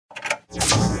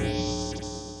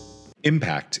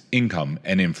Impact, income,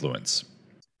 and influence.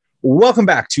 Welcome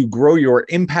back to Grow Your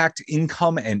Impact,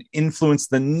 Income, and Influence,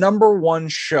 the #1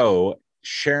 show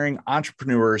sharing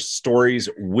entrepreneur stories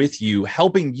with you,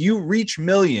 helping you reach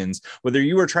millions, whether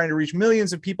you are trying to reach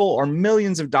millions of people or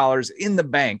millions of dollars in the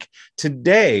bank.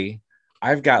 Today,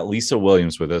 I've got Lisa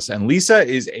Williams with us, and Lisa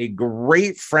is a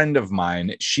great friend of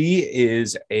mine. She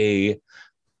is a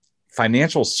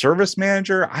financial service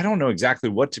manager. I don't know exactly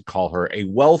what to call her, a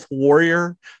wealth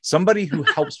warrior, somebody who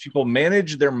helps people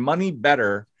manage their money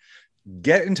better,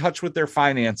 get in touch with their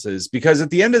finances, because at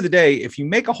the end of the day, if you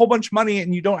make a whole bunch of money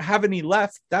and you don't have any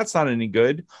left, that's not any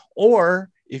good. Or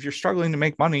if you're struggling to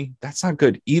make money, that's not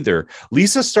good either.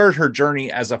 Lisa started her journey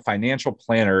as a financial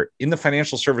planner in the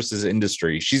financial services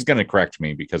industry. She's going to correct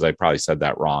me because I probably said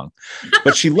that wrong,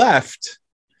 but she left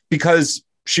because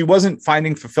she wasn't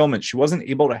finding fulfillment. She wasn't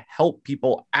able to help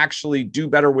people actually do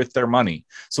better with their money.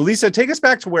 So Lisa, take us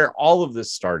back to where all of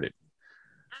this started.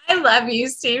 I love you,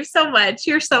 Steve, so much.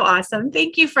 You're so awesome.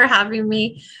 Thank you for having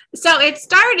me. So it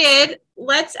started,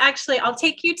 I'll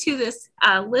take you to this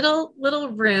little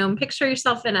room. Picture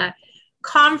yourself in a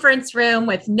conference room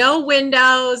with no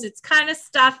windows. It's kind of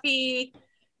stuffy.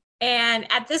 And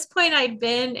at this point, I'd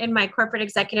been in my corporate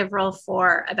executive role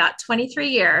for about 23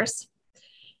 years.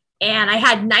 And I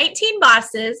had 19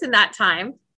 bosses in that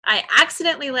time. I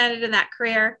accidentally landed in that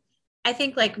career. I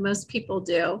think like most people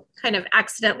do, kind of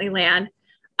accidentally land.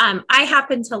 I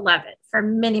happened to love it for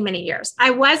many, many years.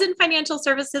 I was in financial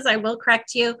services. I will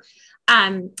correct you.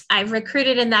 I've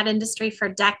recruited in that industry for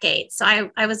decades.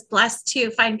 So I was blessed to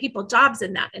find people jobs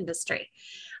in that industry.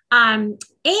 And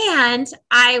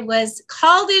I was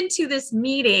called into this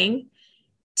meeting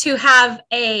to have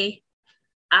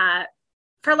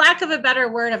for lack of a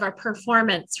better word, of a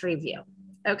performance review,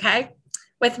 okay,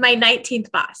 with my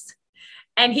 19th boss.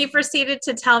 And he proceeded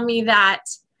to tell me that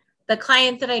the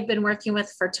client that I'd been working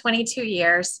with for 22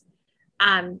 years,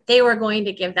 they were going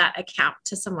to give that account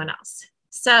to someone else.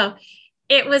 So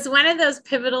it was one of those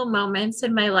pivotal moments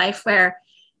in my life where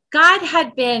God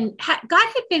had been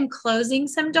closing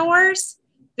some doors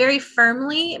very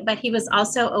firmly, but he was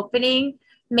also opening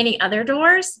many other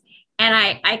doors. And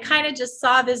I kind of just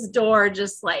saw this door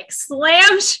just like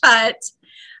slam shut.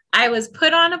 I was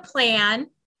put on a plan.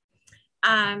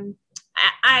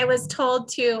 I was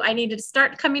told I needed to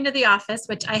start coming to the office,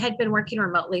 which I had been working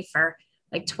remotely for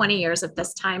like 20 years at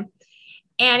this time.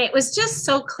 And it was just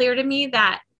so clear to me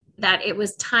that it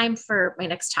was time for my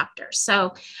next chapter.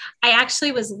 So I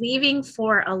actually was leaving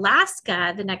for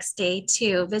Alaska the next day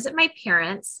to visit my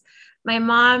parents. My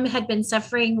mom had been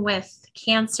suffering with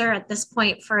cancer at this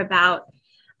point for about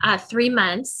 3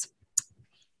 months.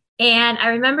 And I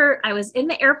remember I was in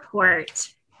the airport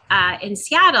in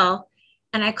Seattle,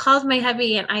 and I called my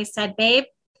hubby and I said, babe,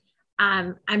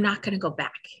 I'm not going to go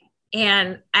back.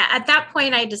 And at that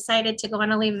point, I decided to go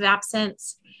on a leave of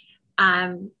absence.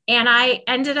 And I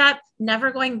ended up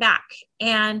never going back.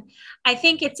 And I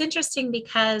think it's interesting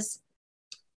because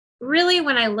really,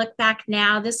 when I look back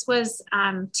now, this was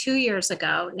 2 years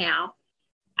ago now.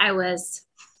 I was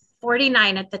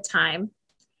 49 at the time.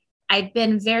 I'd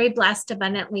been very blessed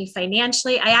abundantly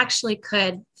financially. I actually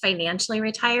could financially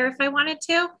retire if I wanted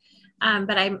to,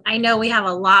 but I know we have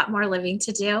a lot more living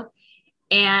to do.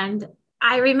 And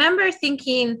I remember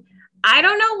thinking, I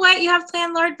don't know what you have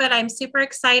planned, Lord, but I'm super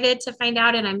excited to find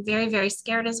out. And I'm very, very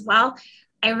scared as well.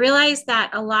 I realized that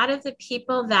a lot of the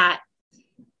people that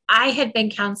I had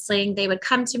been counseling, they would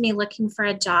come to me looking for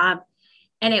a job.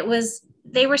 And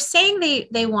they were saying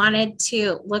they wanted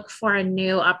to look for a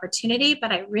new opportunity,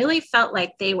 but I really felt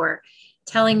like they were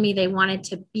telling me they wanted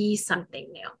to be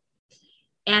something new.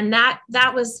 And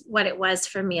that was what it was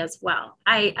for me as well.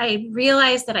 I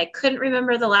realized that I couldn't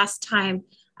remember the last time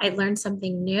I learned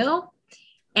something new.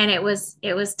 And it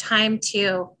was time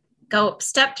to go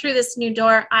step through this new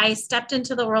door. I stepped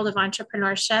into the world of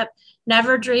entrepreneurship,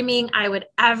 never dreaming I would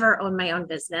ever own my own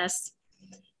business.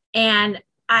 And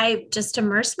I just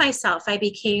immersed myself. I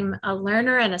became a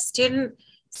learner and a student.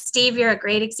 Steve, you're a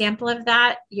great example of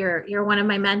that. You're one of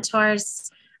my mentors.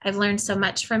 I've learned so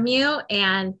much from you,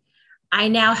 and I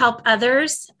now help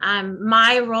others.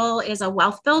 My role is a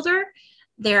wealth builder.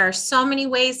 There are so many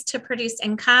ways to produce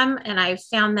income, and I've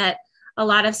found that a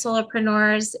lot of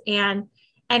solopreneurs and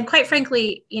quite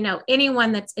frankly,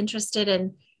 anyone that's interested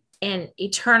in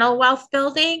eternal wealth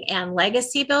building and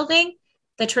legacy building,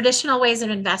 the traditional ways of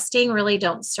investing really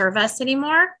don't serve us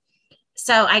anymore.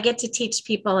 So I get to teach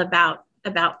people about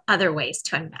other ways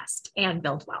to invest and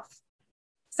build wealth.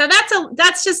 So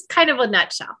that's just kind of a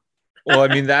nutshell. Well, I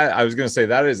mean, I was going to say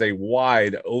that is a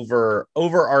wide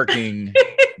overarching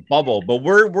bubble, but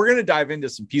we're going to dive into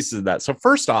some pieces of that. So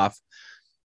first off,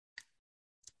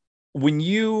 when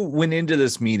you went into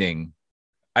this meeting,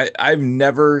 I've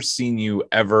never seen you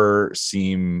ever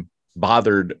seem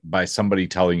bothered by somebody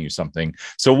telling you something.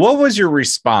 So what was your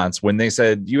response when they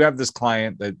said you have this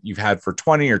client that you've had for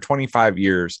 20 or 25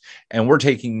 years and we're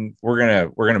going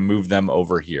to move them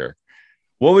over here?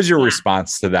 What was your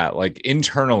response to that, like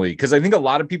internally? Because I think a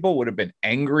lot of people would have been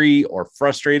angry or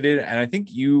frustrated. And I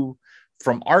think you,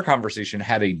 from our conversation,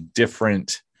 had a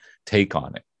different take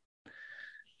on it.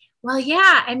 Well,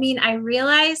 yeah. I mean, I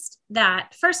realized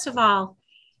that, first of all,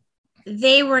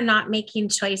 they were not making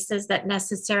choices that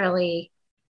necessarily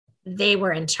they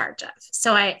were in charge of.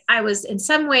 So I was in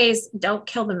some ways, don't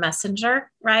kill the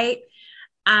messenger, right?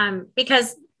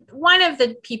 Because one of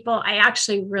the people I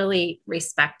actually really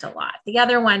respect a lot. The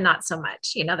other one, not so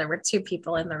much. You know, there were two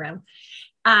people in the room.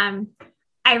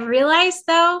 I realized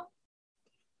though,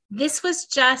 this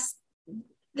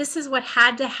is what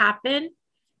had to happen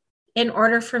in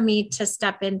order for me to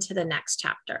step into the next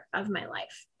chapter of my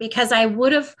life, because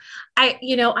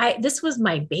this was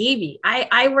my baby.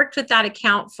 I worked with that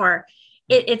account for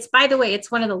it's, by the way,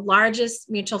 it's one of the largest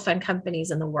mutual fund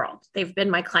companies in the world. They've been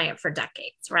my client for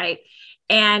decades. Right.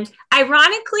 And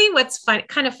ironically, what's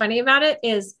kind of funny about it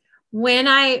is when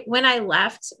I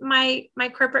left my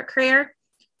corporate career,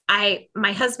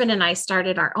 my husband and I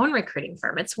started our own recruiting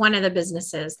firm. It's one of the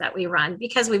businesses that we run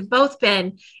because we've both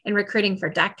been in recruiting for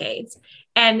decades,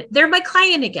 and they're my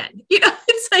client again. You know,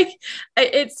 it's like,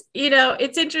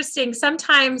 it's interesting.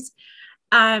 Sometimes,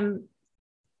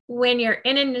 when you're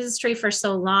in an industry for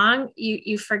so long,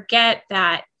 you forget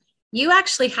that you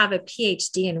actually have a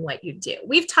PhD in what you do.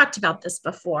 We've talked about this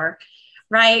before,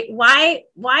 right?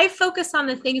 Why focus on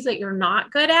the things that you're not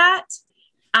good at?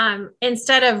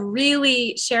 Instead of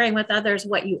really sharing with others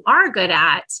what you are good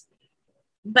at,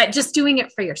 but just doing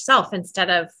it for yourself instead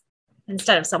of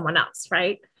someone else.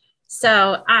 Right.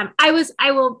 So,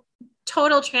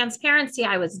 total transparency,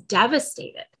 I was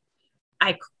devastated.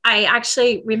 I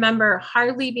actually remember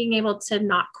hardly being able to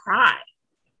not cry.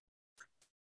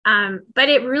 But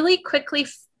it really quickly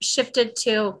shifted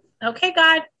to, okay,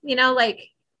 God, like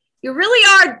you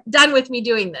really are done with me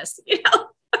doing this,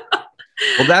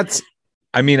 Well,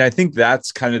 I think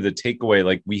that's kind of the takeaway.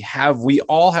 Like we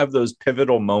all have those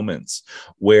pivotal moments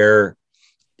where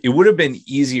it would have been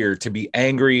easier to be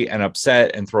angry and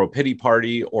upset and throw a pity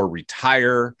party or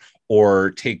retire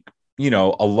or take,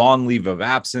 a long leave of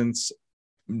absence,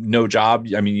 no job.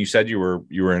 I mean, you said you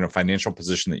were in a financial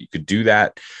position that you could do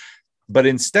that, but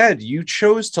instead you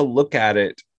chose to look at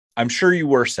it. I'm sure you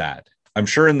were sad. I'm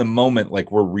sure in the moment,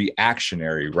 like we're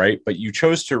reactionary, right? But you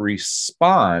chose to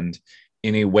respond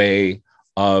in a way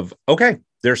of, okay,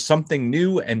 there's something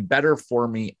new and better for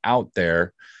me out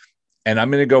there, and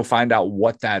I'm going to go find out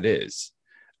what that is.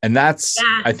 And that's,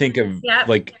 I think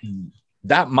like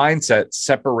that mindset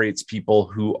separates people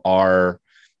who are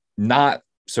not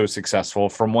so successful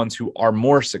from ones who are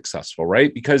more successful,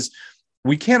 right? Because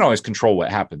we can't always control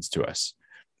what happens to us.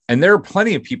 And there are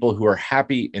plenty of people who are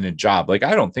happy in a job. Like,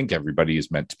 I don't think everybody is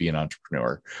meant to be an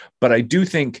entrepreneur, but I do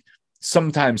think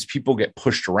sometimes people get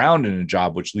pushed around in a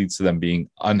job, which leads to them being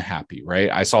unhappy,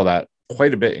 right? I saw that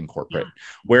quite a bit in corporate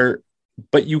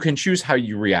but you can choose how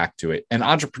you react to it. And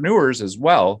entrepreneurs as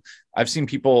well. I've seen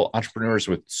entrepreneurs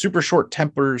with super short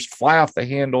tempers, fly off the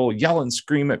handle, yell and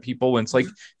scream at people. And it's like,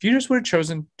 if you just would have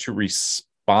chosen to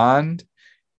respond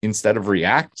instead of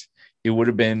react, it would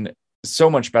have been so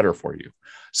much better for you.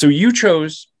 So you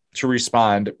chose to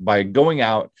respond by going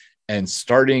out and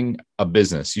starting a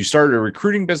business. You started a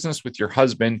recruiting business with your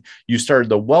husband. You started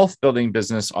the wealth building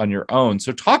business on your own.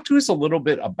 So talk to us a little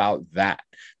bit about that,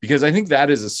 because I think that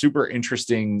is a super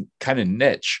interesting kind of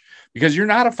niche, because you're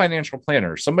not a financial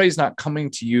planner. Somebody's not coming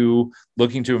to you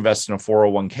looking to invest in a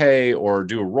 401k or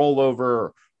do a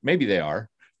rollover. Maybe they are,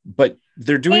 but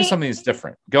they're doing something that's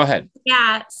different. Go ahead.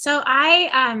 Yeah. So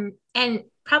and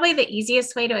probably the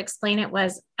easiest way to explain it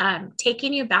was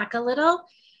taking you back a little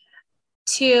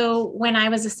to when I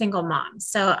was a single mom.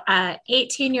 So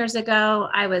 18 years ago,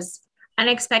 I was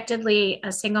unexpectedly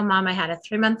a single mom. I had a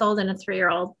 3-month-old and a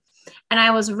 3-year-old. And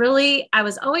I was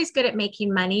always good at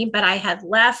making money, but I had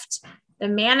left the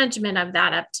management of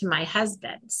that up to my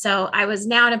husband. So I was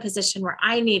now in a position where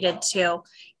I needed to,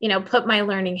 put my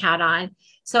learning hat on.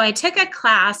 So I took a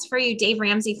class. For you Dave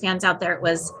Ramsey fans out there, it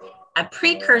was a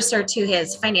precursor to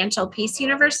his Financial Peace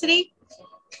University.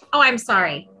 Oh, I'm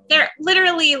sorry. They're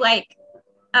literally like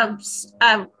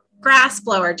a grass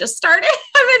blower just started.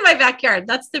 I'm in my backyard.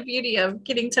 That's the beauty of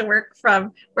getting to work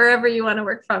from wherever you want to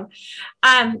work from.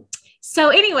 So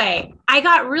anyway, I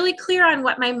got really clear on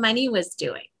what my money was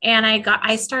doing, and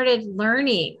I started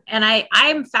learning, and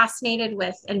I'm fascinated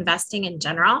with investing in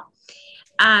general.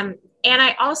 And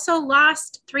I also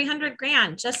lost 300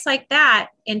 grand just like that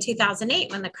in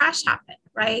 2008 when the crash happened,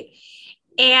 right?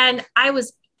 And I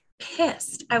was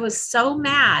pissed. I was so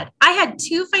mad. I had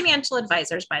 2 financial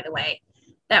advisors, by the way,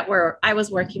 I was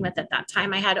working with at that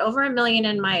time. I had over $1 million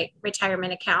in my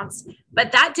retirement accounts,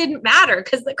 but that didn't matter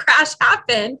because the crash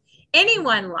happened.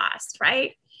 Anyone lost,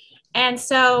 right? And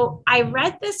so I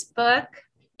read this book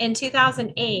in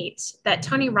 2008 that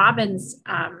Tony Robbins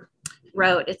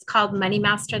wrote. It's called Money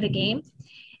Master the Game.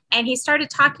 And he started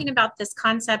talking about this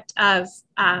concept of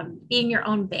being your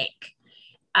own bank,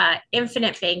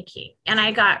 infinite banking. And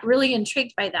I got really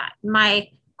intrigued by that. My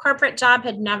corporate job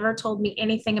had never told me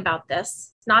anything about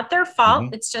this. It's not their fault.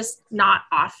 Mm-hmm. It's just not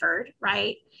offered,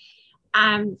 right?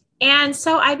 And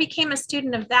so I became a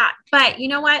student of that. But you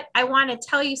know what? I want to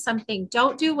tell you something.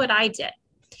 Don't do what I did,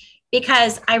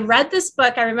 because I read this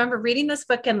book. I remember reading this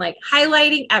book and like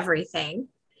highlighting everything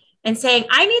and saying,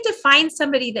 I need to find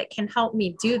somebody that can help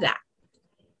me do that.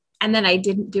 And then I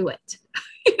didn't do it,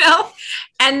 you know?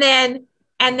 And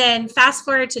then fast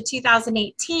forward to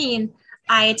 2018,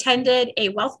 I attended a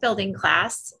wealth building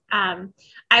class.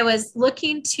 I was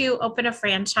looking to open a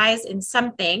franchise in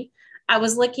something. I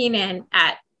was looking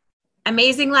at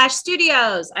Amazing Lash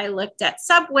Studios. I looked at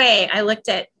Subway. I looked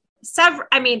at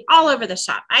all over the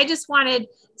shop. I just wanted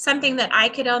something that I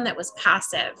could own that was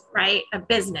passive, right? A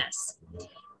business.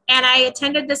 And I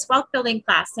attended this wealth building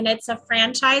class, and it's a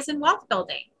franchise in wealth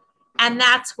building. And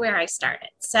that's where I started.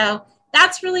 So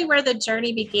that's really where the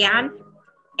journey began.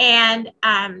 And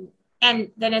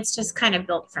then it's just kind of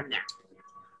built from there.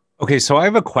 Okay. So I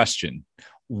have a question.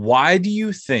 Why do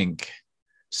you think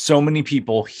so many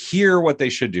people hear what they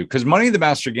should do? Because Money the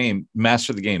Master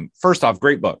the Game. First off,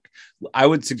 great book. I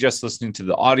would suggest listening to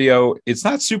the audio. It's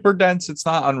not super dense. It's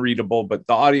not unreadable, but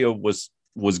the audio was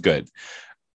good.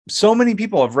 So many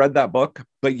people have read that book,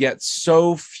 but yet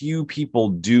so few people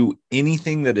do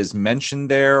anything that is mentioned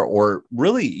there, or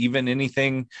really even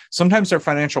anything. Sometimes their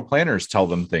financial planners tell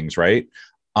them things, right?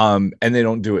 And they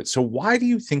don't do it. So why do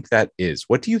you think that is?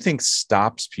 What do you think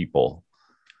stops people?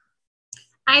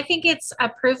 I think it's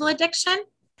approval addiction.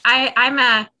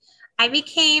 I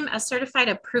became a certified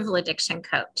approval addiction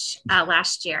coach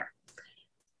last year.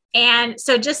 And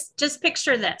so just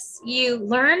picture this. You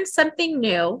learn something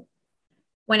new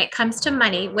when it comes to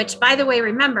money, which, by the way,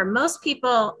 remember, most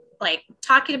people like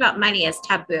talking about money is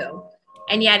taboo.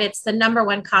 And yet it's the number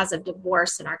 1 cause of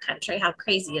divorce in our country. How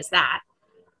crazy is that?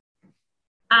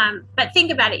 But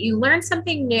think about it. You learn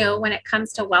something new when it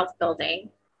comes to wealth building.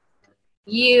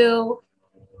 You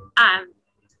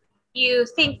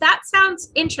think that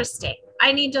sounds interesting.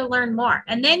 I need to learn more.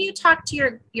 And then you talk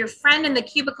to your friend in the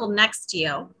cubicle next to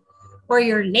you, or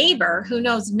your neighbor who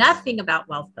knows nothing about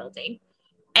wealth building.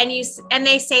 And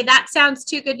they say, that sounds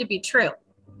too good to be true.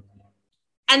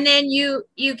 And then you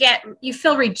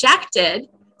feel rejected.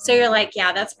 So you're like,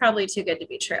 yeah, that's probably too good to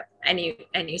be true. And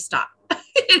you stop,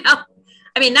 you know?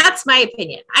 I mean, that's my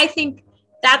opinion. I think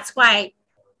that's why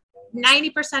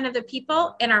 90% of the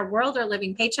people in our world are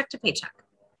living paycheck to paycheck.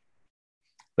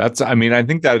 I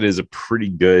think that is a pretty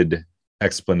good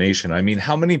explanation. I mean,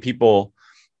 how many people,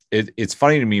 it's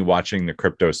funny to me watching the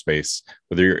crypto space,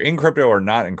 whether you're in crypto or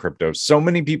not in crypto, so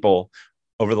many people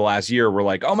over the last year were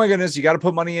like, oh my goodness, you got to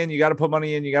put money in, you got to put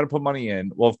money in, you got to put money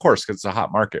in. Well, of course, because it's a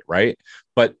hot market, right?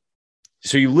 But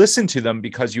so you listen to them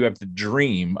because you have the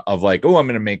dream of like, oh, I'm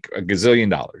going to make $1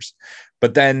 gazillion.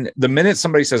 But then the minute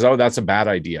somebody says, oh, that's a bad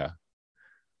idea,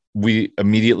 we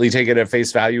immediately take it at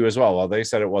face value as well. Well, they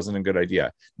said it wasn't a good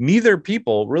idea. Neither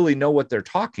people really know what they're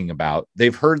talking about.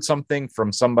 They've heard something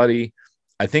from somebody.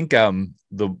 I think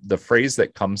the phrase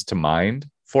that comes to mind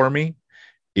for me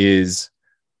is,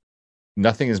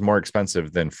 nothing is more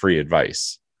expensive than free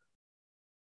advice.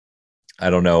 I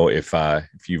don't know if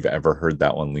you've ever heard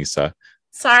that one, Lisa.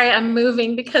 Sorry, I'm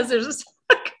moving because there's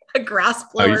a grass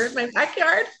blower in my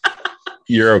backyard.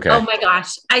 You're okay. Oh my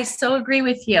gosh. I so agree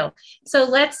with you. So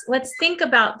let's think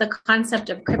about the concept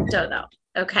of crypto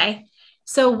though. Okay.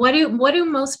 So what do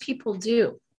most people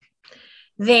do?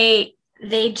 They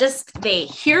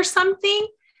hear something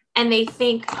and they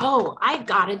think, oh, I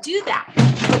gotta do that.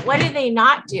 But what do they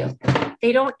not do?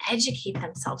 They don't educate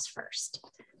themselves first,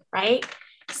 right?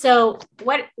 So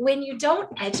when you don't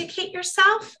educate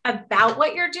yourself about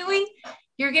what you're doing,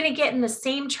 you're going to get in the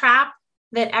same trap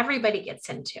that everybody gets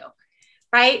into,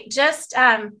 right? That's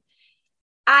why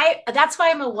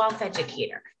I'm a wealth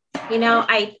educator. You know,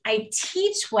 I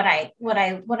teach what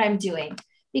I'm doing,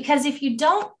 Because if you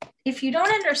don't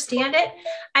understand it,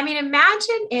 I mean,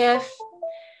 imagine if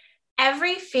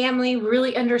every family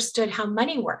really understood how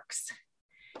money works.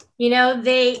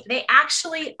 They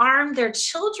actually armed their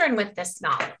children with this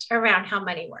knowledge around how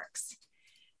money works.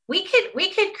 We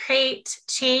could create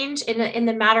change in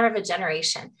the matter of a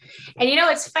generation. And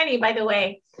it's funny, by the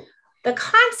way, the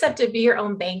concept of be your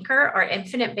own banker or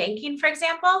infinite banking, for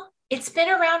example, it's been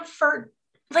around for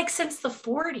since the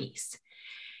 40s.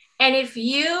 And if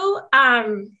you,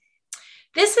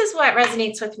 this is what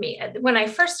resonates with me when I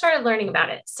first started learning about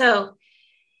it. So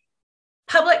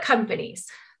public companies,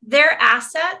 their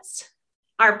assets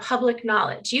are public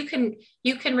knowledge. You can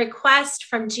request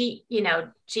from GE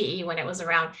when it was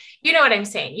around, you know what I'm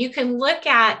saying? You can look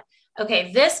at,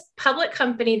 okay, this public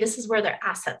company, this is where their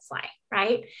assets lie,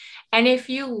 right? And if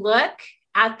you look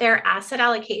at their asset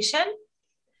allocation,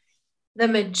 the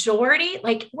majority,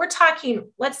 we're talking,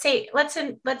 let's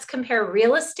compare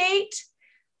real estate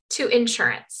to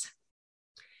insurance.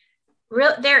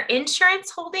 Their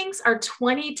insurance holdings are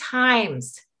 20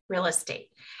 times real estate.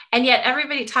 And yet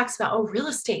everybody talks about, real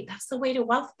estate, that's the way to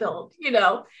wealth build,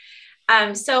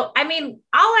 So, I mean,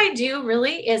 all I do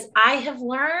really is I have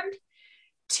learned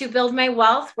to build my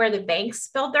wealth where the banks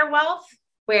build their wealth,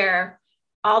 where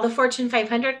all the Fortune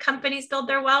 500 companies build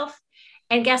their wealth.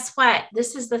 And guess what?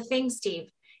 This is the thing,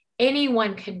 Steve.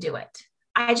 Anyone can do it.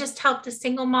 I just helped a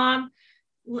single mom,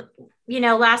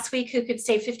 last week who could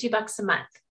save $50 a month,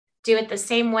 do it the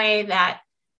same way that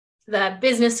the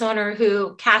business owner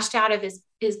who cashed out of his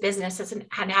business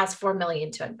and has 4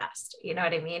 million to invest. You know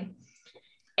what I mean?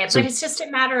 But it's just a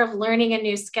matter of learning a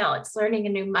new skill. It's learning a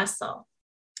new muscle.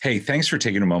 Hey, thanks for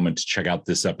taking a moment to check out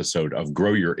this episode of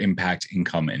Grow Your Impact,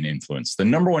 Income, and Influence, the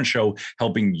 #1 show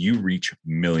helping you reach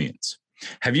millions.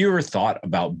 Have you ever thought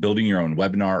about building your own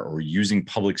webinar or using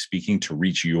public speaking to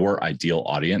reach your ideal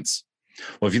audience?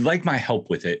 Well, if you'd like my help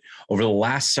with it, over the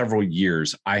last several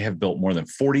years, I have built more than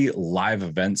 40 live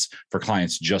events for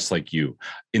clients just like you.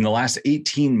 In the last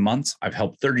 18 months, I've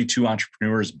helped 32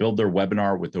 entrepreneurs build their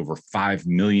webinar with over $5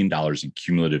 million in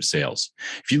cumulative sales.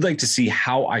 If you'd like to see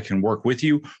how I can work with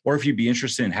you, or if you'd be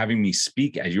interested in having me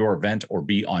speak at your event or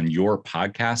be on your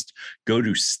podcast, go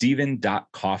to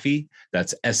steven.coffee,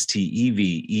 that's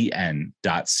STEVEN.COFFEE,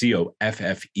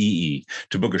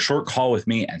 to book a short call with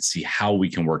me and see how we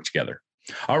can work together.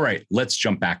 All right, let's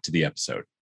jump back to the episode.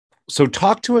 So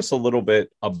talk to us a little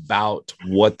bit about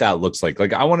what that looks like.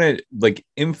 I want to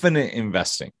infinite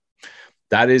investing.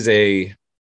 That is a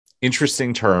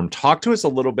interesting term. Talk to us a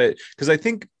little bit, because I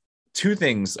think two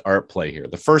things are at play here.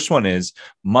 The first one is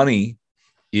money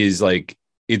is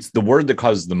it's the word that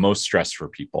causes the most stress for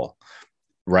people,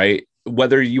 right?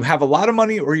 Whether you have a lot of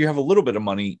money or you have a little bit of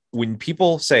money, when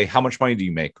people say, how much money do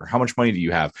you make or how much money do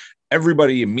you have?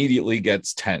 Everybody immediately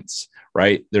gets tense,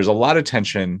 right? There's a lot of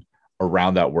tension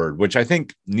around that word, which I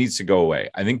think needs to go away.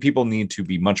 I think people need to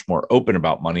be much more open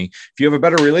about money. If you have a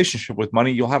better relationship with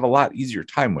money, you'll have a lot easier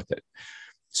time with it.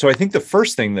 So I think the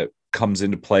first thing that comes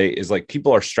into play is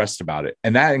people are stressed about it.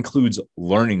 And that includes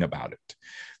learning about it.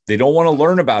 They don't want to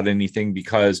learn about anything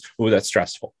because, that's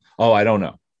stressful. Oh, I don't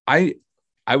know. I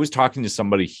was talking to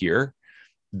somebody here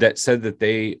that said that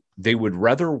they would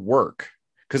rather work,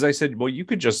 because I said, well, you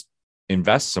could just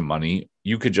invest some money.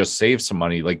 You could just save some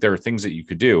money. There are things that you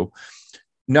could do.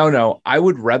 No, I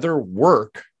would rather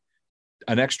work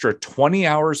an extra 20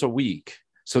 hours a week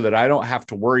so that I don't have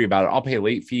to worry about it. I'll pay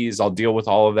late fees. I'll deal with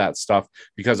all of that stuff,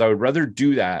 because I would rather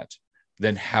do that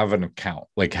than have an account,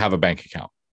 have a bank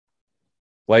account.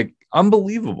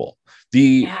 Unbelievable.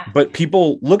 But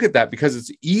people look at that because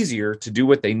it's easier to do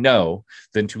what they know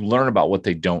than to learn about what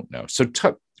they don't know. So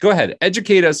go ahead,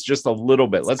 educate us just a little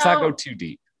bit. Let's not go too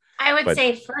deep. I would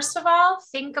say, first of all,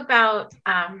 think about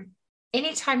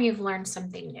anytime you've learned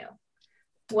something new,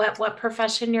 what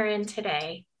profession you're in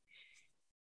today.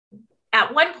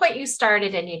 At one point you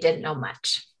started and you didn't know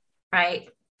much, right?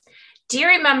 Do you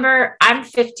remember, I'm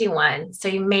 51, so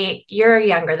you're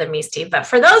younger than me, Steve, but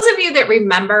for those of you that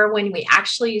remember when we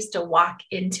actually used to walk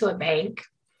into a bank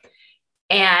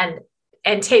and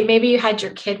maybe you had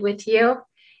your kid with you,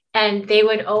 and they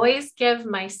would always give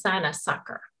my son a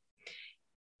sucker.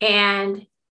 And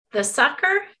the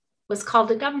sucker was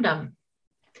called a dum-dum.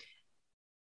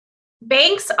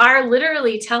 Banks are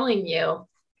literally telling you,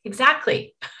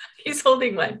 exactly, he's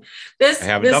holding one. This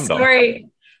story,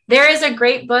 there is a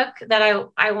great book that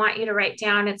I want you to write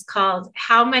down. It's called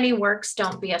How Money Works,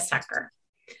 Don't Be a Sucker.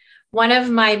 One of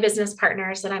my business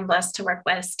partners that I'm blessed to work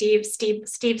with, Steve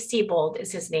Siebold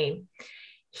is his name.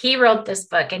 He wrote this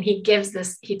book and he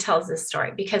tells this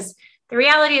story because The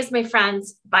reality is, my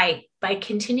friends, by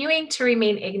continuing to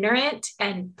remain ignorant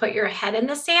and put your head in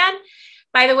the sand,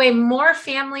 by the way, more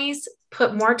families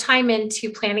put more time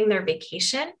into planning their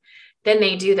vacation than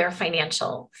they do their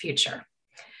financial future.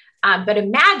 But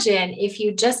imagine if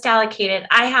you just allocated,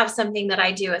 I have something that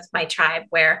I do with my tribe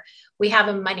where we have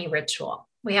a money ritual.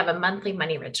 We have a monthly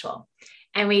money ritual,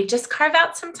 and we just carve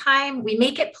out some time. We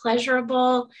make it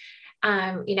pleasurable.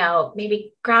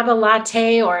 Maybe grab a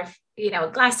latte or, a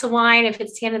glass of wine if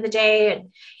it's the end of the day,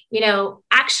 and,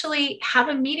 actually have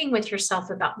a meeting with yourself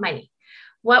about money.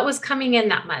 What was coming in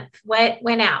that month? What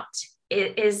went out?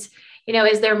 Is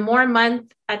there more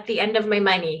month at the end of my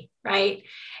money? Right.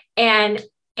 And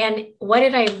what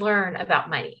did I learn about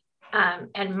money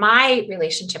and my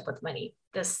relationship with money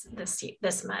this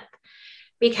month?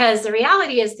 Because the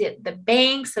reality is that the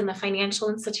banks and the financial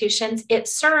institutions, it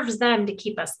serves them to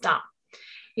keep us dumb.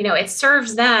 It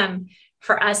serves them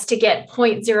for us to get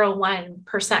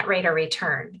 0.01% rate of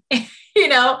return,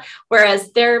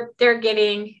 whereas they're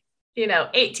getting,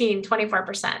 18,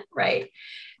 24%, right?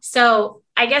 So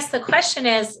I guess the question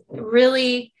is,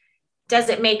 really, does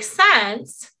it make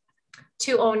sense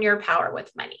to own your power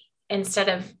with money instead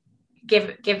of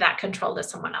give that control to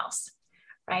someone else,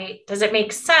 right? Does it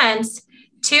make sense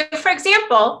to, for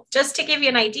example, just to give you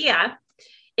an idea,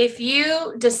 if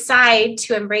you decide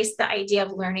to embrace the idea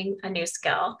of learning a new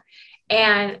skill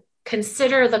and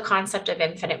consider the concept of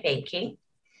infinite banking,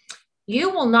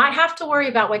 you will not have to worry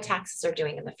about what taxes are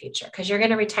doing in the future because you're going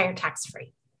to retire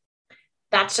tax-free.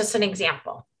 That's just an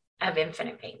example of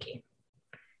infinite banking,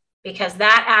 because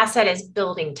that asset is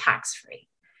building tax-free.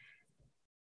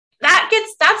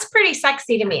 That's pretty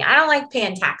sexy to me. I don't like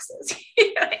paying taxes.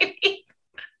 You know what I mean?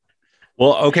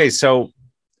 Well, okay. So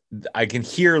I can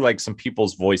hear like some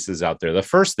people's voices out there. The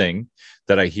first thing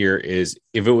that I hear is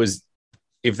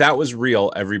if that was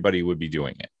real, everybody would be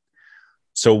doing it.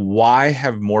 So why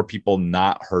have more people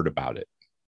not heard about it?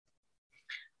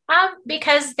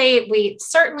 Because we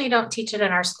certainly don't teach it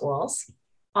in our schools,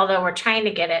 although we're trying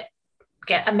to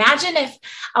imagine if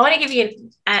I want to give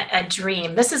you a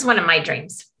dream. This is one of my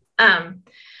dreams. I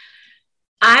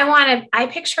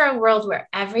picture a world where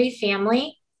every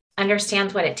family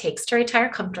understands what it takes to retire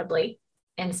comfortably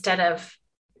instead of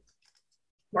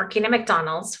working at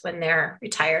McDonald's when they're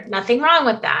retired. Nothing wrong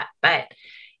with that. But,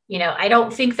 I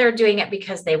don't think they're doing it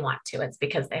because they want to. It's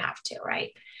because they have to,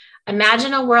 right?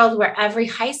 Imagine a world where every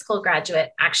high school graduate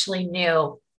actually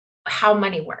knew how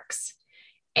money works.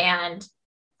 And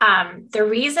the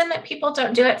reason that people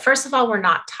don't do it, first of all, we're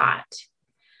not taught.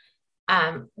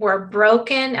 We're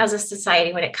broken as a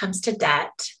society when it comes to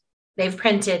debt. They've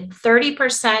printed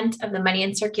 30% of the money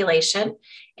in circulation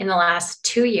in the last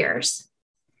 2 years.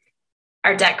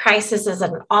 Our debt crisis is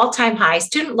at an all-time high.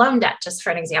 Student loan debt, just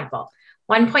for an example,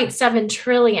 1.7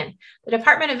 trillion. The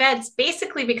Department of Ed's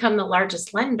basically become the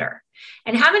largest lender.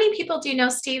 And how many people do you know,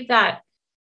 Steve, that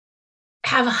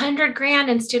have $100,000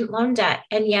 in student loan debt,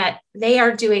 and yet they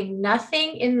are doing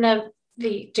nothing in the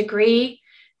degree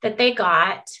that they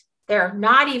got? They're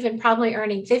not even probably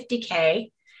earning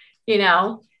 50K,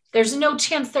 there's no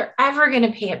chance they're ever going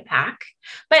to pay it back.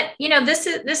 But, this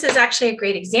is actually a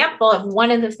great example of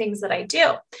one of the things that I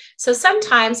do. So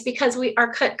sometimes, because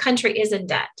our country is in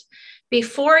debt,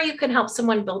 before you can help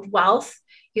someone build wealth,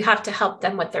 you have to help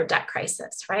them with their debt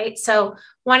crisis, right? So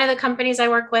one of the companies I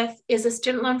work with is a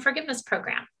student loan forgiveness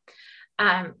program.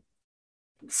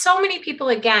 So many people,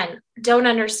 again, don't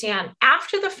understand.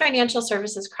 After the financial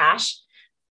services crash,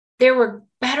 there were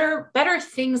better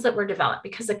things that were developed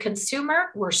because the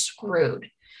consumer were screwed.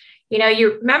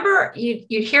 You remember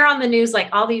you'd hear on the news, like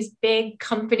all these big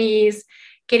companies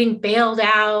getting bailed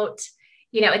out.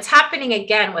 It's happening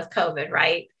again with COVID,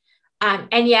 right?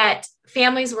 And yet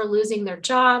families were losing their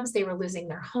jobs. They were losing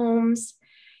their homes.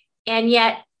 And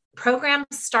yet programs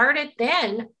started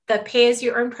then. The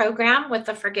pay-as-you-earn program with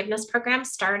the forgiveness program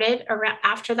started around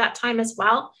after that time as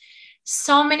well.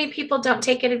 So many people don't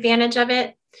take advantage of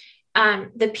it.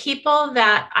 The people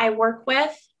that I work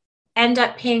with end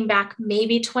up paying back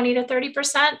maybe 20 to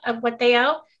 30% of what they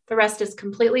owe. The rest is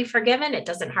completely forgiven. It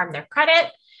doesn't harm their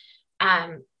credit.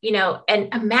 And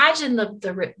imagine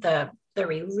the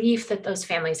relief that those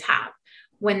families have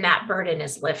when that burden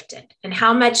is lifted, and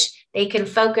how much they can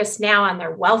focus now on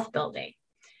their wealth building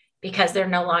because they're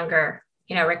no longer,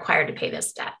 required to pay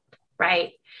this debt,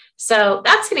 right? So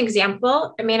that's an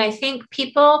example. I mean, I think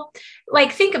people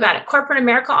think about it. Corporate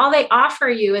America, all they offer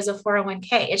you is a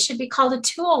 401k. It should be called a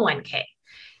 201k.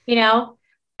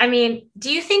 I mean,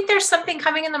 do you think there's something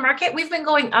coming in the market? We've been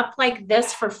going up like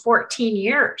this for 14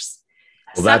 years.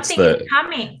 Well, something is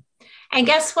coming. And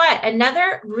guess what?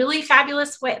 Another really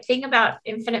fabulous thing about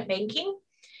infinite banking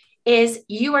is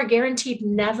you are guaranteed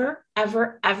never,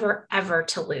 ever, ever, ever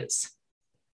to lose.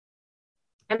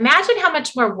 Imagine how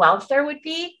much more wealth there would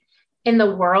be in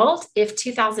the world if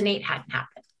 2008 hadn't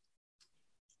happened.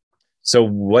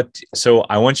 So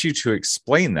I want you to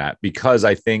explain that, because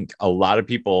I think a lot of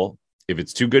people, if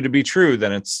it's too good to be true,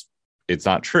 then it's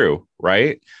not true,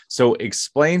 right? So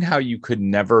explain how you could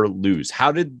never lose.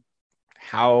 How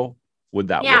would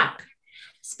that work?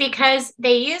 It's because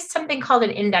they use something called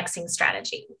an indexing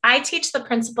strategy. I teach the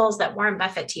principles that Warren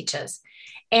Buffett teaches.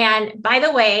 And by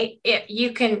the way,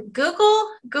 you can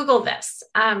Google this.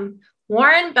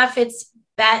 Warren Buffett's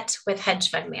bet with hedge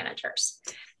fund managers.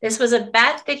 This was a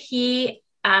bet that he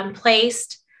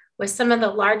placed with some of the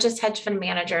largest hedge fund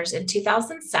managers in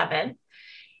 2007.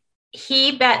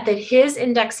 He bet that his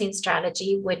indexing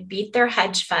strategy would beat their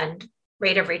hedge fund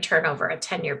rate of return over a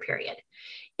 10-year period.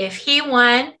 If he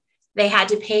won, they had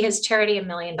to pay his charity $1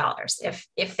 million.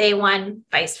 If they won,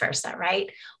 vice versa,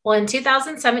 right? Well, in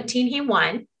 2017, he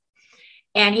won,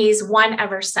 and he's won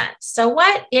ever since. So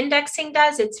what indexing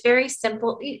does, it's very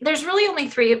simple. There's really only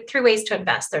three ways to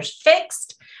invest. There's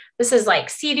fixed. This is like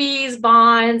CDs,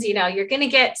 bonds, you're going to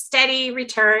get steady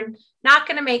return, not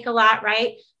going to make a lot,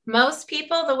 right? Most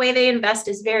people, the way they invest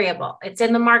is variable. It's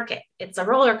in the market. It's a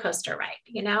roller coaster ride,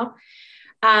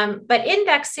 but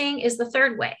indexing is the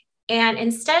third way. And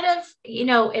instead of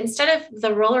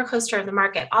the roller coaster of the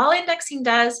market, all indexing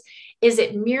does is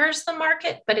it mirrors the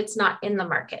market, but it's not in the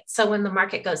market. So when the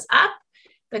market goes up,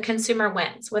 the consumer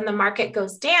wins. When the market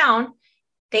goes down,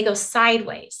 they go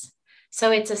sideways.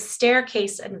 So it's a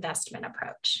staircase investment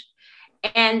approach.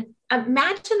 And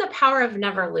imagine the power of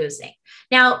never losing.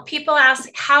 Now, people ask,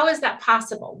 how is that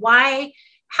possible?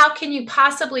 How can you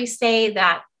possibly say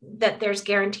that there's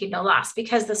guaranteed no loss?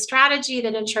 Because the strategy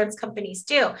that insurance companies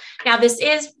do. Now, this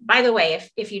is, by the way,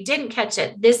 if you didn't catch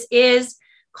it, this is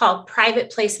called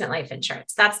private placement life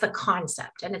insurance. That's the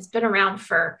concept. And it's been around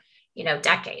for,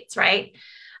 decades, right?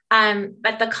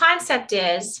 But the concept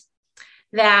is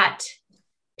that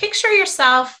picture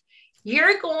yourself,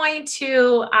 you're going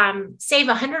to save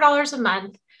 $100 a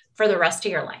month for the rest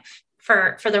of your life,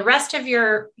 for the rest of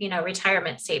your,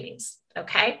 retirement savings.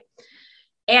 Okay.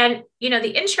 And,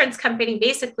 the insurance company,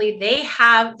 basically they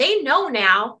know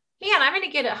now, man, I'm going to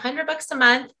get $100 a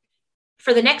month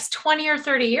for the next 20 or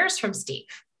 30 years from Steve.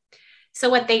 So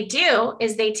what they do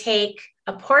is they take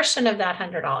a portion of that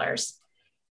 $100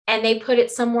 and they put it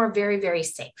somewhere very, very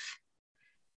safe.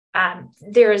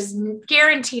 There is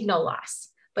guaranteed no loss,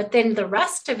 but then the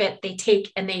rest of it they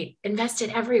take and they invest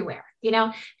it everywhere.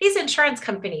 These insurance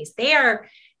companies, they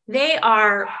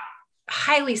are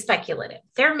highly speculative.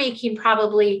 They're making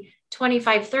probably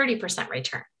 25, 30%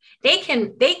 return. They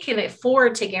can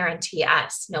afford to guarantee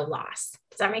us no loss.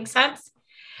 Does that make sense?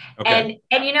 Okay.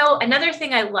 And another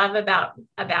thing I love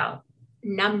about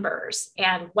numbers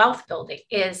and wealth building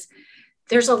is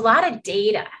there's a lot of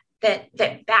data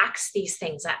that backs these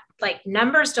things up. Like,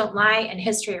 numbers don't lie and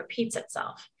history repeats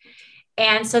itself.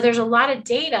 And so there's a lot of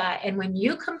data. And when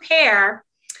you compare,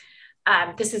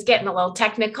 this is getting a little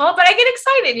technical, but I get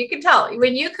excited. You can tell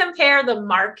when you compare the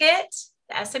market,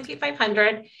 the S&P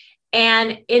 500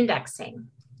 and indexing,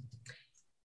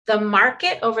 the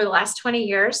market over the last 20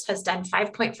 years has done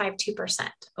 5.52%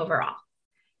 overall.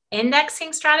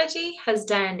 Indexing strategy has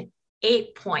done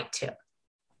 8.2.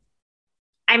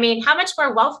 I mean, how much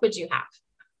more wealth would you have?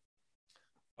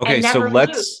 Okay,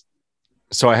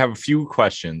 so I have a few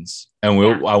questions, and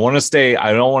I want to stay.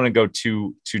 I don't want to go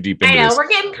too deep into this. We're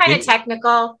getting kind of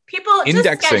technical. People,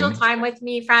 just schedule time with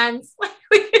me, friends.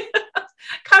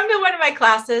 Come to one of my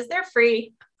classes; they're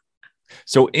free.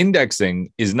 So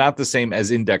indexing is not the same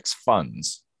as index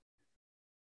funds.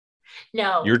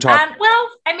 No, you're talking. Well,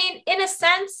 I mean, in a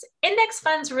sense, index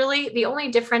funds really the only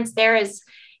difference there is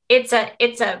it's a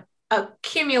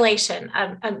accumulation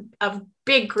of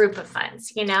big group of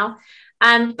funds,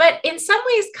 but in some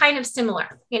ways kind of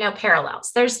similar,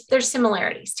 parallels. There's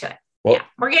similarities to it. Well, yeah,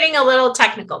 we're getting a little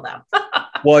technical though.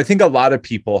 Well, I think a lot of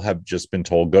people have just been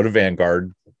told, go to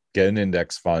Vanguard, get an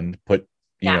index fund, put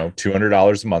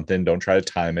 $200 a month in. Don't try to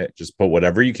time it. Just put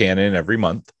whatever you can in every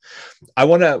month.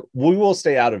 We will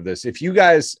stay out of this. If you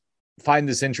guys find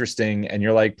this interesting and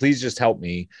you're like, please just help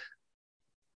me,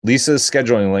 Lisa's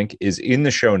scheduling link is in the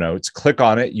show notes. Click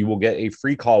on it. You will get a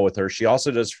free call with her. She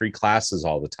also does free classes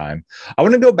all the time. I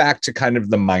want to go back to kind of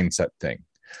the mindset thing.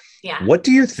 Yeah. What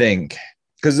do you think?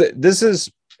 Because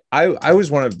I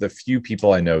was one of the few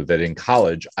people I know that in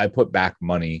college, I put back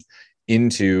money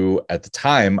into, at the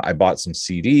time, I bought some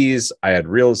CDs. I had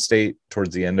real estate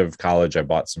towards the end of college. I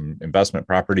bought some investment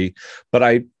property, but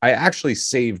I actually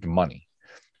saved money.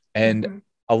 And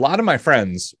a lot of my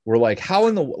friends were like, how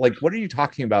in the, like, what are you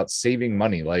talking about saving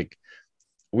money? Like,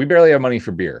 we barely have money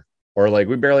for beer, or like,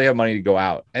 we barely have money to go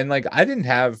out. And like, I didn't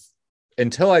have,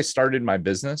 until I started my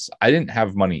business, I didn't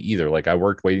have money either. Like, I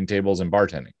worked waiting tables and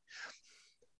bartending.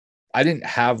 I didn't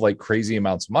have like crazy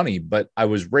amounts of money, but I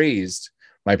was raised,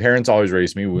 my parents always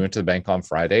raised me. We went to the bank on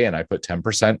Friday and I put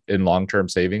 10% in long-term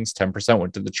savings, 10%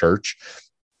 went to the church,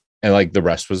 and like the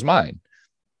rest was mine.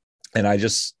 And I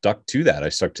just stuck to that. I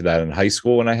stuck to that in high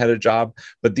school when I had a job.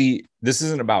 But this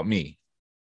isn't about me.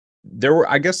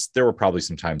 I guess there were probably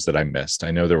some times that I missed.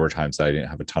 I know there were times that I didn't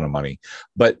have a ton of money.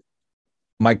 But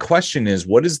my question is,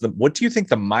 what do you think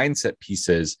the mindset piece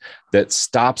is that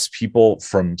stops people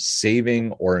from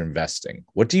saving or investing?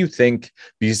 What do you think,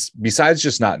 besides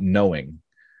just not knowing?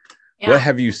 Yeah. What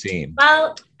have you seen?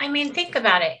 Well, I mean, think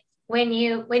about it. When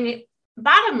you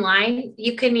bottom line,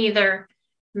 you can either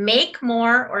make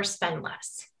more or spend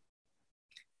less.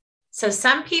 So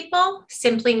some people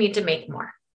simply need to make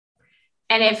more.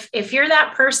 And if you're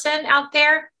that person out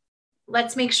there,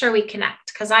 let's make sure we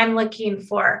connect, because I'm looking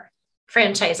for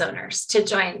franchise owners to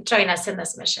join us in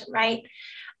this mission, right?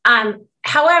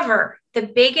 However, the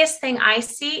biggest thing I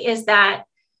see is that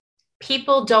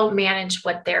people don't manage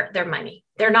what their money.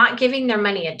 They're not giving their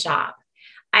money a job.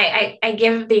 I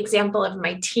give the example of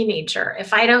my teenager.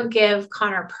 If I don't give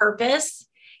Connor purpose,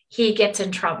 he gets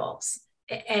in troubles,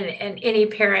 and any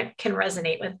parent can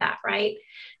resonate with that, right?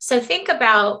 So think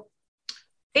about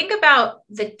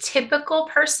the typical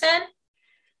person.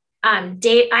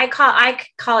 I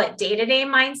call it day-to-day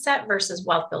mindset versus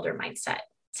wealth builder mindset.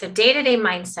 So day-to-day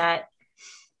mindset,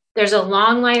 there's a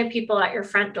long line of people at your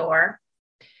front door,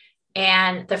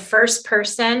 and the first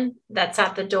person that's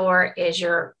at the door is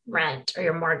your rent or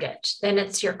your mortgage. Then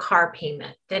it's your car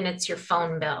payment. Then it's your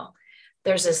phone bill.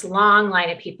 There's this long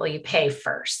line of people you pay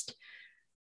first.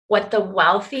 What the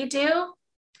wealthy do,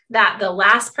 that the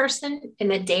last person in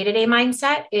the day-to-day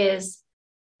mindset is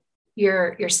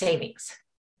your savings.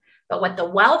 But what the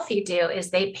wealthy do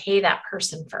is they pay that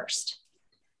person first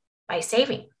by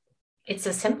saving. It's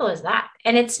as simple as that.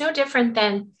 And it's no different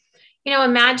than,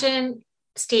 imagine,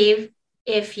 Steve,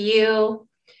 if you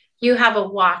have a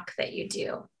walk that you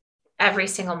do every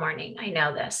single morning. I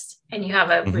know this. And you have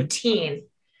a routine.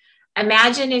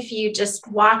 Imagine if you just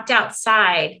walked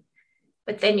outside,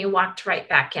 but then you walked right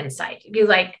back inside. You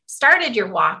started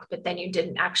your walk, but then you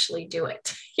didn't actually do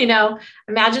it.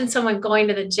 Imagine someone going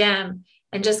to the gym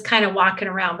and just kind of walking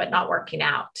around, but not working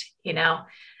out.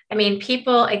 I mean,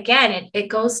 people, again, it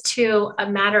goes to a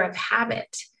matter of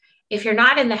habit. If you're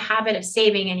not in the habit of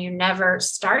saving and you never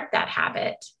start that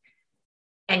habit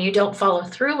and you don't follow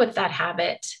through with that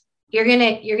habit, you're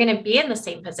going to be in the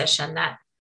same position that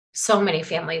so many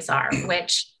families are,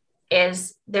 which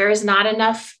is there's not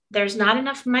enough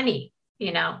money,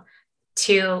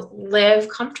 to live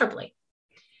comfortably.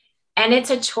 And it's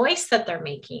a choice that they're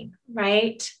making,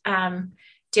 right?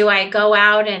 Do I go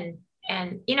out and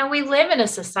we live in a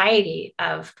society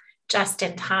of just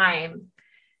in time,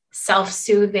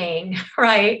 self-soothing,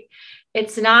 right?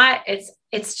 It's not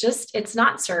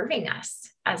serving us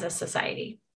as a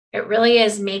society. It really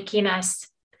is making us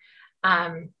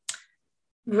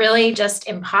really just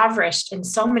impoverished in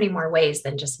so many more ways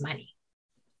than just money.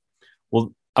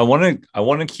 Well, I want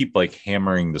to keep like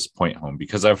hammering this point home,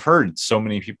 because I've heard so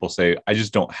many people say, I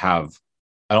don't have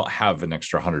an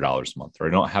extra $100 a month, or I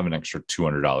don't have an extra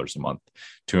 $200 a month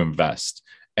to invest.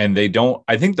 And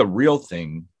I think the real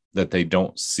thing that they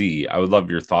don't see, I would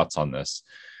love your thoughts on this,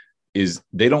 is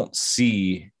they don't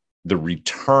see the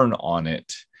return on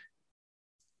it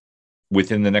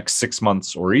within the next 6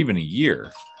 months or even a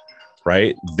year,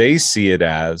 right? They see it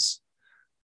as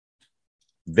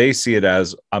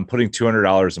I'm putting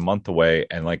 $200 a month away,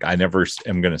 and like, I never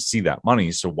am going to see that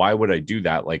money. So why would I do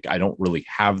that? Like, I don't really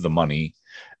have the money.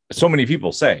 So many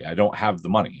people say, I don't have the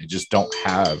money. I just don't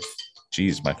have,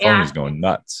 geez, my phone is going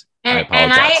nuts. And I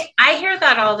apologize. And I hear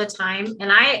that all the time.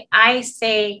 And I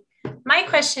say, my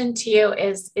question to you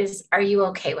is, are you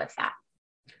okay with that?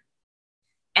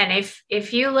 And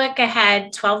if you look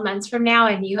ahead 12 months from now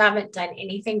and you haven't done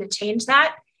anything to change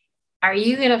that, are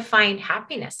you going to find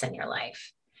happiness in your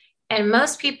life? And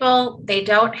most people, they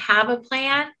don't have a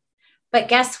plan. But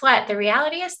guess what? The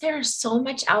reality is there is so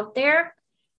much out there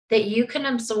that you can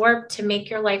absorb to make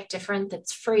your life different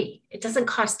that's free. It doesn't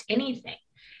cost anything.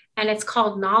 And it's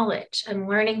called knowledge and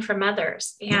learning from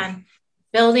others and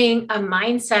building a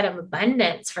mindset of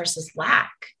abundance versus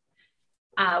lack.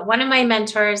 One of my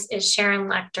mentors is Sharon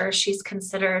Lechter. She's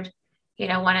considered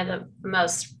one of the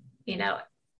most,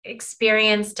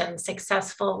 experienced and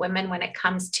successful women when it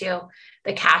comes to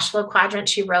the cash flow quadrant.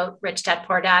 She wrote Rich Dad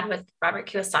Poor Dad with Robert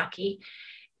Kiyosaki.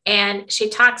 And she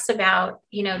talks about,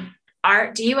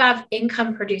 do you have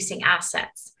income producing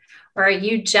assets, or are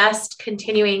you just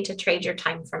continuing to trade your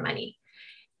time for money?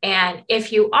 And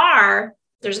if you are,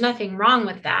 there's nothing wrong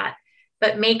with that,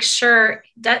 but make sure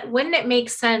that, wouldn't it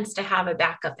make sense to have a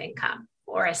backup income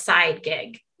or a side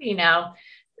gig?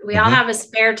 We all have a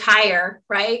spare tire,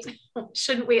 right?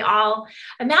 Shouldn't we all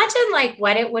imagine like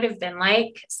what it would have been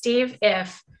like, Steve,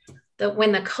 if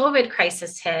when the COVID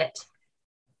crisis hit,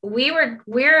 we're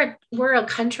a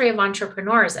country of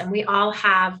entrepreneurs, and we all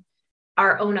have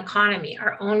our own economy,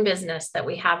 our own business, that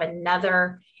we have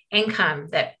another income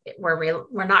that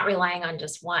we're not relying on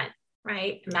just one,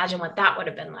 right? Imagine what that would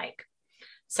have been like.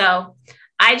 So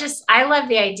I love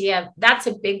the idea. That's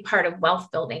a big part of wealth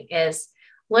building, is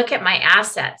look at my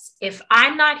assets. If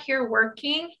I'm not here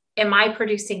working, am I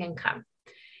producing income?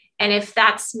 And if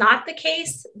that's not the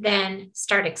case, then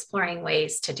start exploring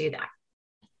ways to do that.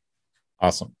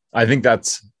 Awesome. I think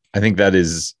that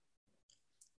is,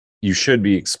 you should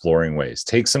be exploring ways.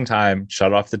 Take some time,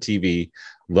 shut off the TV,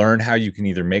 learn how you can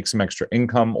either make some extra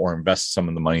income or invest some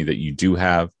of the money that you do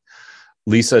have.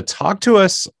 Lisa, talk to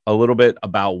us a little bit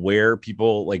about where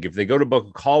people, like if they go to book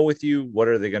a call with you, what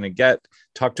are they going to get?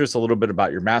 Talk to us a little bit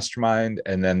about your mastermind.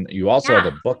 And then you also have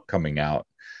a book coming out.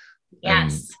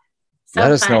 Yes. So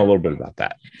let us know a little bit about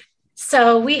that.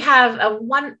 So we have a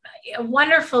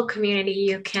wonderful community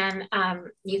you can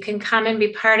come and be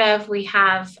part of. We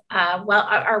have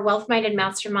our Wealth Minded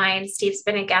Mastermind. Steve's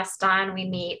been a guest on. We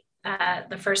meet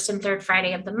the first and third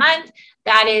Friday of the month.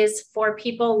 That is for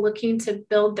people looking to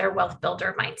build their wealth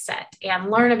builder mindset and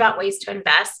learn about ways to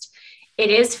invest. It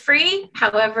is free.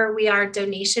 However, we are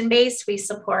donation based. We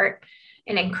support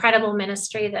an incredible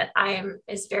ministry that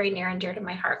is very near and dear to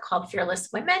my heart, called Fearless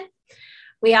Women.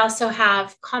 We also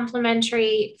have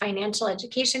complimentary financial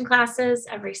education classes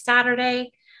every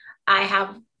Saturday. I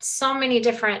have so many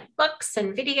different books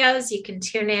and videos you can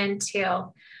tune in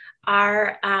to.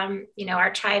 Our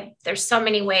tribe. There's so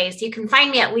many ways. You can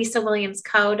find me at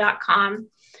lisawilliamsco.com,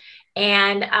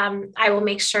 and I will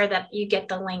make sure that you get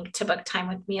the link to book time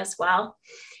with me as well.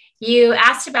 You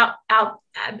asked about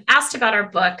our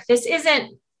book. This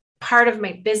isn't part of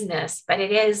my business, but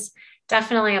it is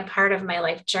definitely a part of my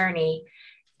life journey.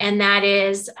 And that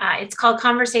is, it's called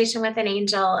Conversation with an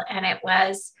Angel. And it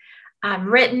was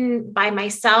written by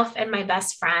myself and my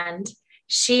best friend.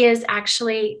 She is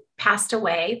actually passed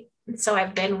away. So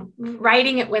I've been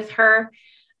writing it with her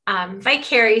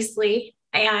vicariously.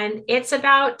 And it's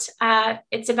about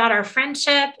our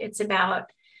friendship. It's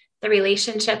about the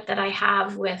relationship that I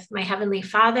have with my Heavenly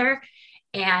Father,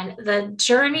 and the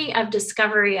journey of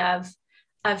discovery of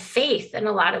faith in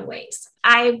a lot of ways.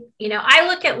 I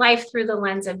look at life through the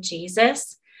lens of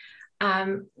Jesus.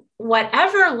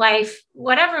 Whatever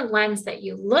lens that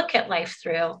you look at life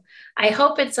through, I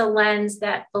hope it's a lens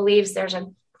that believes there's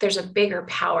a bigger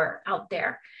power out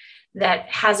there that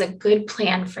has a good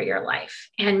plan for your life.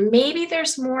 And maybe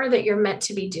there's more that you're meant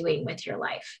to be doing with your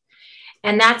life.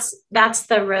 And that's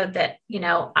the road that,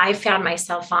 I found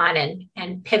myself on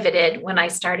and pivoted when I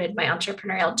started my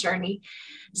entrepreneurial journey.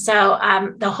 So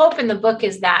the hope in the book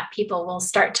is that people will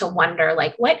start to wonder,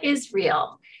 like, what is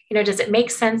real? Does it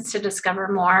make sense to discover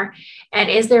more? And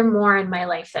is there more in my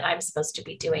life that I'm supposed to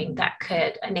be doing that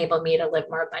could enable me to live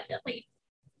more abundantly?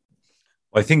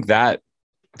 Well, I think that,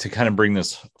 to kind of bring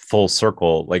this full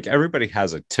circle, like everybody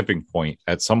has a tipping point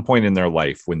at some point in their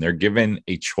life when they're given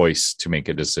a choice to make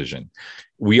a decision.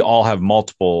 We all have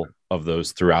multiple of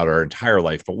those throughout our entire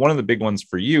life. But one of the big ones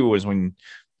for you was when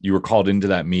you were called into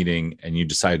that meeting and you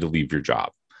decided to leave your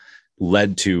job,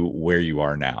 led to where you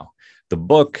are now. The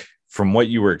book, from what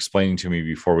you were explaining to me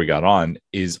before we got on,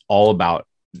 is all about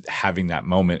having that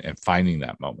moment and finding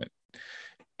that moment.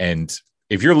 And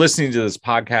if you're listening to this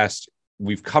podcast,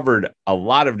 we've covered a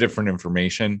lot of different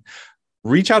information.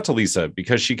 Reach out to Lisa,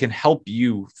 because she can help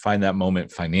you find that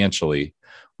moment financially,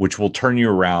 which will turn you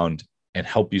around and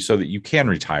help you so that you can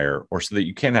retire, or so that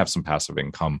you can have some passive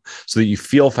income, so that you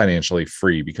feel financially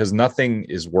free, because nothing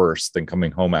is worse than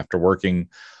coming home after working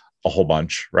a whole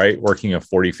bunch, right? Working a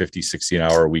 40, 50, 60 an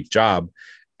hour a week job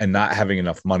and not having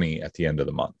enough money at the end of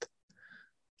the month.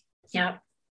 Yep,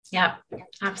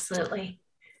 absolutely.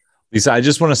 Lisa, I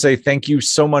just want to say thank you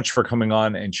so much for coming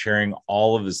on and sharing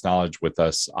all of this knowledge with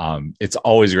us. It's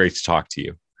always great to talk to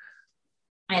you.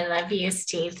 I love you,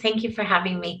 Steve. Thank you for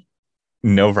having me.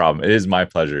 No problem. It is my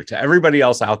pleasure. To everybody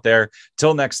else out there,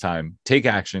 till next time, take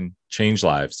action, change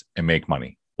lives, and make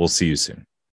money. We'll see you soon.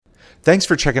 Thanks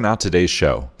for checking out today's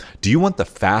show. Do you want the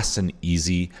fast and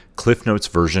easy Cliff Notes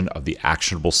version of the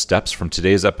actionable steps from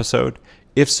today's episode?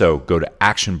 If so, go to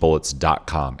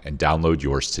actionbullets.com and download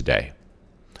yours today.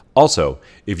 Also,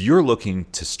 if you're looking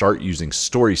to start using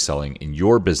story selling in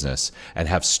your business and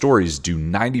have stories do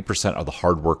 90% of the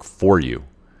hard work for you,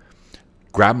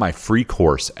 grab my free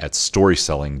course at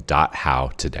storyselling.how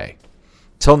today.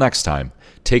 Till next time,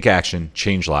 take action,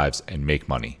 change lives, and make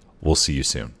money. We'll see you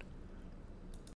soon.